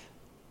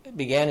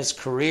began his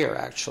career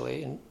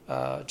actually in,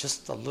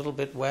 just a little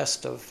bit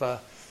west of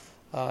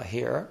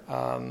here,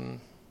 and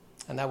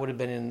that would have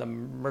been in the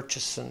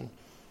Murchison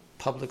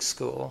Public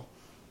School,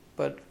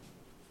 but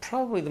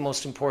probably the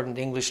most important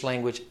English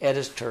language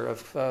editor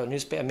of a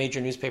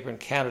major newspaper in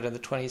Canada in the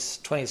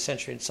 20th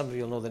century, and some of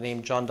you will know the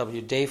name John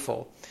W.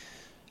 Dafoe.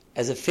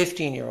 As a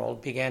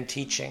 15-year-old, began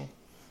teaching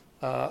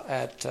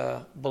at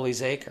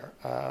Bully's Acre,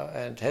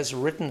 and has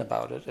written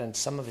about it, and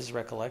some of his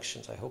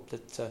recollections. I hope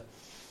that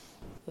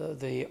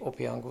the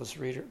Opeongo's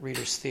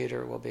Readers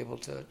Theatre will be able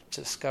to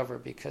discover,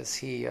 because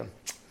his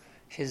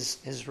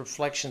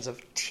reflections of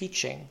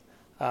teaching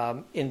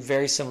in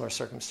very similar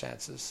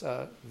circumstances,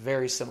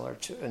 very similar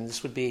to, and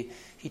this would be,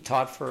 he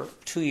taught for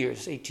 2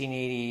 years,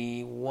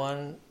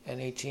 1881 and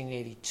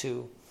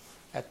 1882,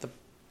 at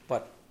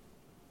what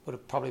would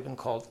have probably been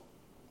called,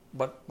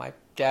 what my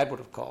dad would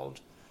have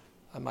called,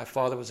 my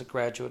father was a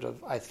graduate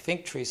of, I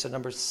think, Theresa,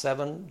 number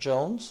 7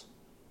 Jones.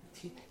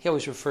 He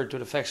always referred to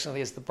it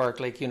affectionately as the Bark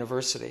Lake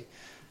University.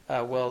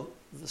 Well,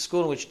 the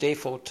school in which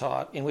Dafoe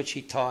taught,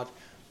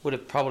 would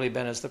have probably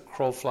been as the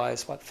crow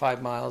flies,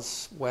 5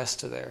 miles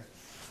west of there.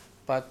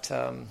 But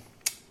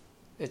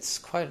it's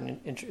quite an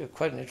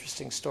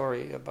interesting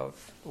story about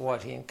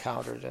what he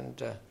encountered,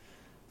 and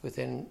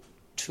within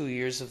 2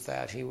 years of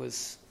that, he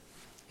was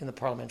in the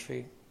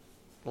Parliamentary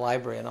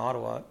Library in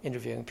Ottawa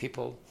interviewing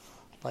people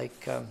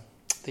like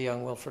the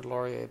young Wilfrid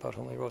Laurier, about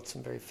whom he wrote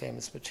some very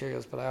famous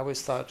materials. But I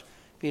always thought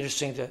it'd be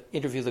interesting to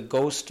interview the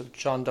ghost of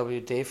John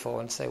W. Dafoe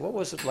and say, what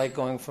was it like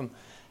going from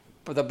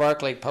the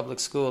Bark Lake Public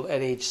School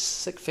at age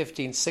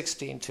 15,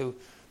 16 to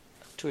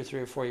 2 or 3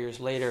 or 4 years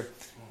later,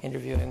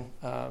 interviewing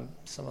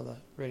some of the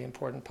really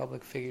important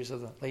public figures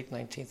of the late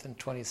 19th and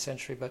 20th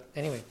century. But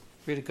anyway,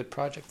 really good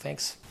project.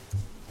 Thanks.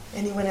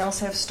 Anyone else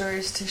have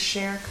stories to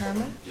share,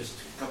 Carmen? Just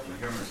a couple of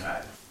humors.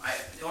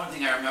 The only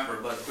thing I remember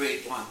about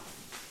grade 1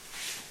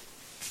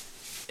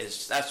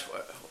 is that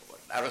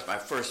was my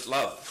first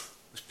love.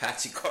 Was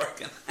Patsy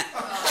Corrigan. I'm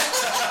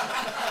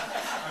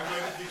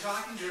going to be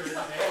talking to her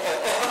today.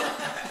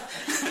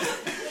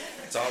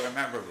 That's all I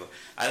remember.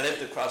 I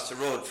lived across the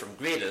road from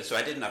Greta, so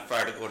I didn't have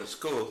far to go to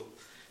school,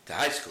 to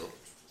high school,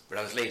 but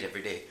I was late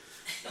every day.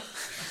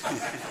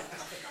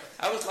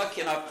 I was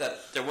lucky enough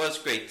that there was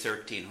grade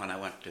 13 when I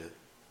went to,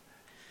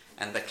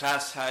 and the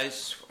class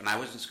size, when I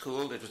was in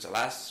school, it was the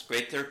last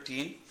grade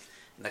 13,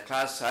 and the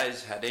class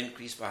size had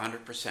increased by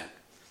 100%. There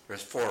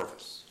was 4 of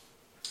us.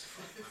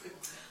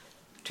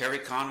 Terry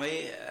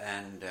Conway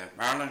and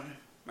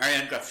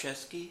Marianne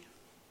Grafshevsky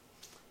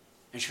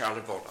and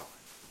Charlotte Voldoff.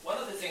 One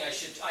other thing I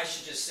should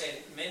just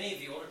say, many of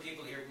the older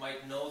people here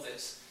might know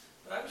this,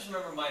 but I just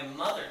remember my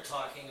mother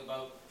talking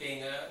about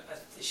being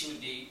this would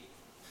be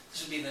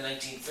in the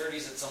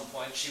 1930s at some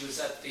point. She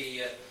was at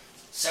the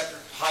separate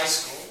high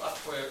school up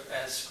where,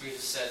 as Greta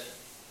said,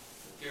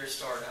 the beer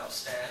store now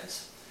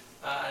stands.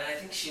 And I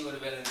think she would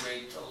have been in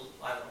grade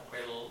 11,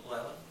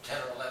 10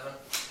 or 11.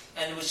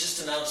 And it was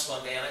just announced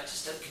one day, and I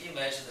just, can you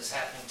imagine this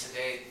happening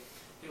today?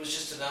 It was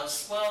just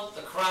announced, well,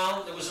 the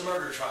Crown, there was a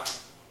murder trial,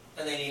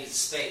 and they needed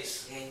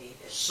space.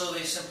 So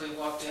they simply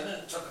walked in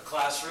and took a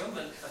classroom,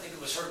 and I think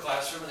it was her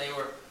classroom, and they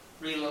were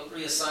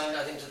reassigned,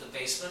 I think, to the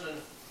basement,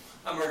 and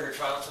a murder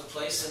trial took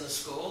place in the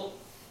school.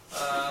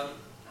 I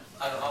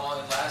don't know how long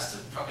it lasted,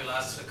 probably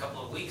lasted a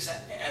couple of weeks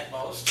at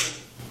most.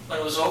 And when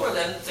it was over,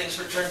 then things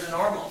returned to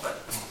normal, but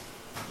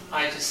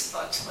I just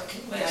thought,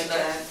 can you imagine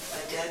that?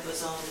 My dad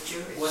was on the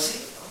jury. Was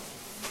he?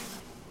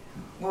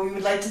 Well, we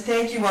would like to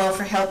thank you all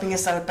for helping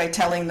us out by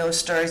telling those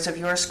stories of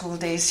your school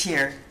days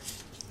here.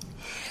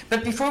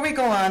 But before we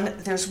go on,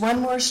 there's one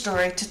more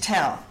story to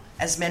tell.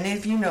 As many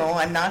of you know,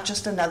 I'm not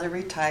just another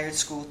retired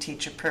school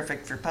teacher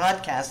perfect for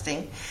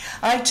podcasting.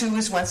 I, too,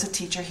 was once a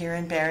teacher here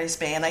in Barry's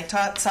Bay, and I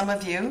taught some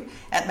of you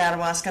at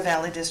Madawaska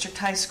Valley District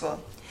High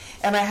School.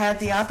 And I had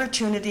the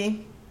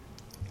opportunity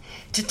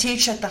to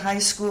teach at the high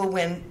school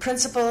when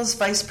principals,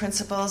 vice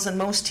principals, and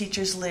most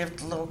teachers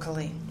lived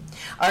locally.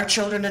 Our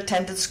children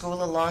attended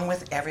school along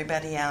with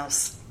everybody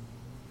else.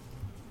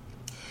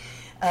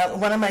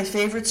 One of my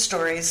favorite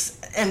stories,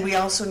 and we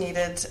also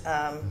needed,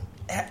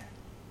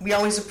 we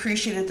always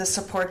appreciated the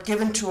support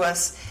given to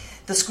us,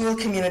 the school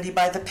community,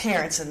 by the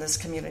parents in this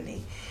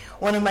community.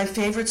 One of my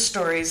favorite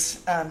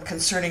stories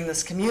concerning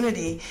this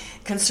community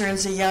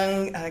concerns a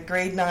young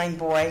grade 9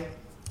 boy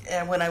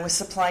when I was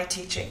supply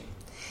teaching.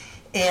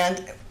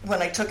 And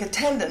when I took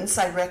attendance,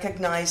 I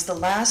recognized the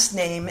last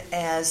name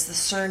as the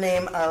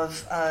surname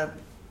of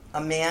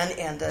a man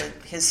and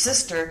his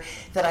sister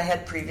that I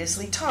had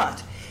previously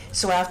taught.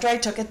 So after I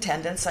took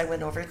attendance, I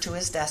went over to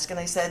his desk and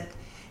I said,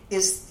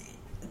 "Is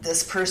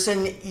this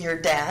person your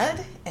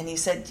dad?" And he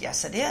said,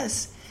 "Yes, it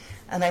is."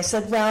 And I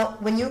said, "Well,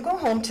 when you go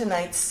home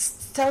tonight,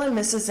 tell him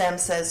Mrs. M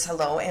says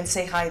hello and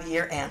say hi to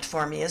your aunt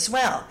for me as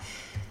well."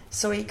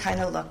 So he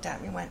kind of looked at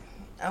me and went,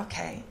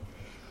 "Okay."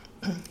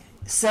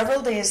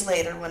 Several days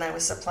later, when I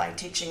was supply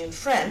teaching in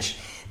French,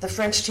 the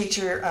French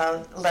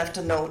teacher left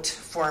a note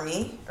for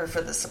me, or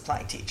for the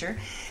supply teacher,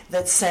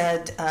 that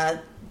said,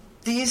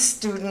 "These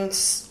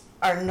students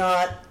are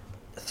not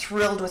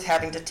thrilled with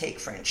having to take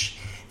French.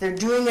 They're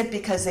doing it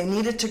because they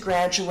needed to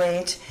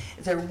graduate.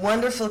 They're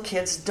wonderful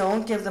kids.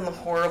 Don't give them a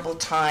horrible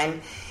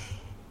time,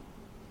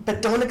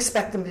 but don't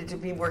expect them to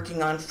be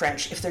working on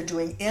French. If they're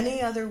doing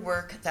any other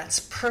work, that's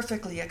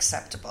perfectly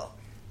acceptable.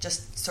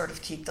 Just sort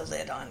of keep the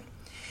lid on."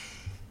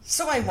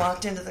 So I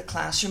walked into the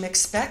classroom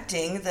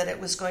expecting that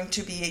it was going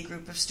to be a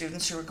group of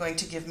students who were going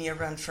to give me a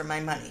run for my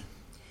money.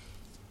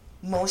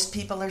 Most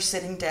people are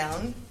sitting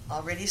down,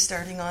 already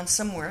starting on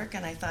some work,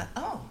 and I thought,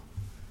 oh,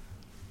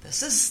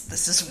 this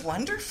is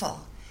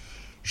wonderful.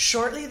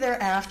 Shortly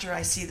thereafter,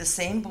 I see the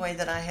same boy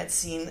that I had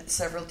seen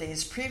several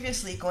days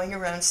previously going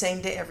around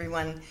saying to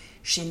everyone,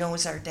 "She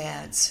knows our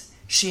dads.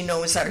 She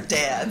knows our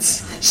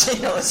dads. She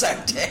knows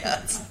our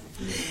dads."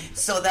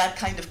 So that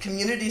kind of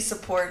community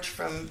support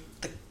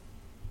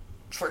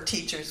for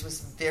teachers was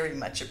very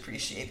much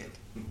appreciated.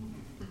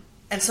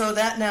 And so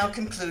that now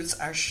concludes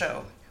our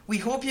show. We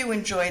hope you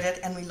enjoyed it,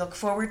 and we look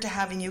forward to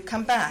having you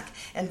come back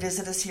and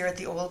visit us here at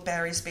the old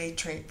Barry's Bay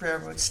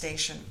Railroad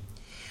Station.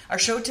 Our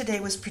show today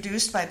was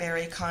produced by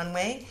Barry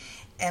Conway,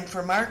 and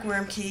for Mark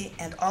Wormke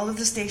and all of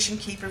the station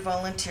keeper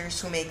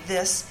volunteers who make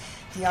this,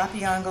 the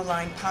Opeongo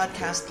Line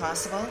podcast,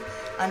 possible,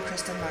 I'm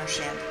Kristen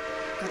Marchand.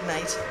 Good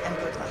night and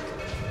good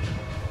luck.